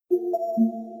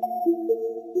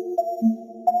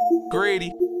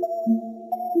Greedy.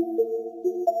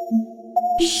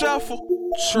 Shuffle.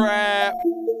 Trap.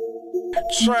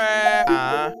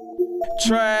 Trap.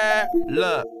 Trap.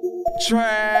 Look.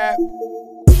 Trap.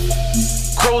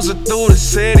 Cruising through the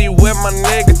city with my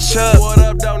nigga Chuck. What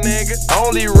up, though, nigga?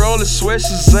 Only rollin'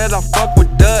 switches that I fuck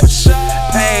with Dutch.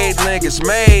 Paid niggas,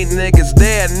 made niggas,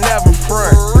 they'll never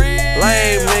front.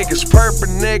 Lame niggas, purple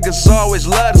niggas, always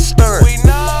love to stunt.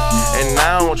 And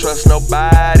I don't trust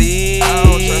nobody. I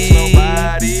don't trust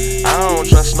nobody. I don't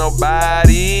trust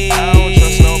nobody. I don't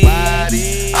trust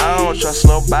nobody. I don't trust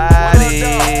nobody.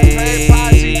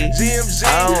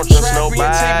 I don't trust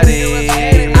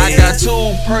nobody. I got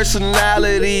two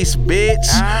personalities, bitch.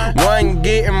 One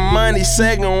getting money,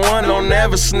 second one don't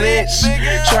never snitch.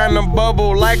 Tryna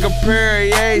bubble like a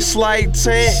Perrier, slight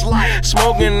tint.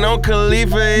 Smoking on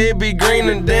Khalifa, it be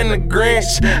greener than the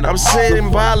Grinch. I'm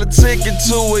sitting politicking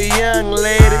to a young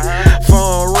lady.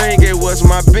 Phone ring, it was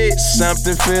my bitch,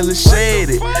 something feeling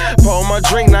shady. Pour my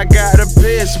drink, I gotta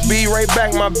piss, be right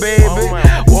back, my baby.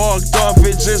 Walked off,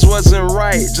 it just wasn't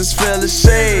right, just feeling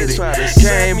shady.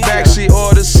 Came back, she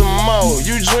ordered some more.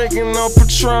 You drinking no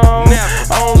Patron?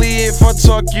 Only if I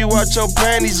talk you out your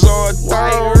panties or a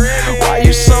thong. Why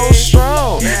you so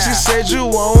strong? She said you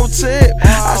won't tip.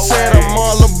 I said I'm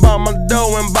all about my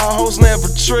dough and about hoes never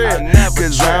trip.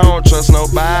 Cause I don't trust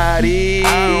nobody.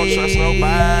 I don't trust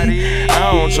nobody.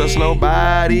 I don't trust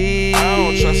nobody. I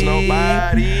don't trust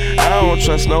nobody. I don't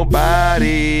trust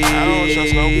nobody. I don't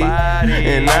trust nobody.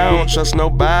 And I don't trust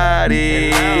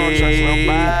nobody. I don't trust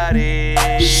nobody.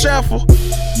 Shuffle.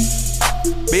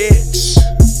 Bitch.